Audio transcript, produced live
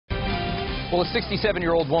Well, a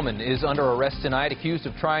 67-year-old woman is under arrest tonight, accused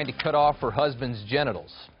of trying to cut off her husband's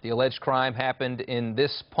genitals. The alleged crime happened in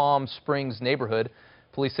this Palm Springs neighborhood.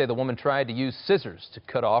 Police say the woman tried to use scissors to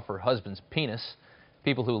cut off her husband's penis.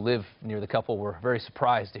 People who live near the couple were very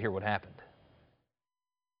surprised to hear what happened.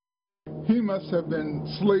 He must have been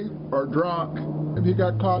asleep or drunk if he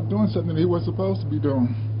got caught doing something he was supposed to be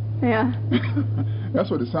doing. Yeah.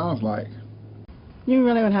 That's what it sounds like. You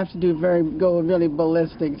really would have to go really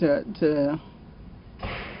ballistic to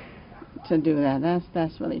do that.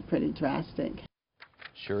 That's really pretty drastic.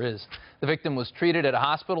 Sure is. The victim was treated at a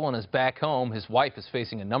hospital and is back home. His wife is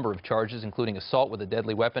facing a number of charges, including assault with a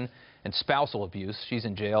deadly weapon and spousal abuse. She's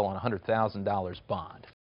in jail on a $100,000 bond.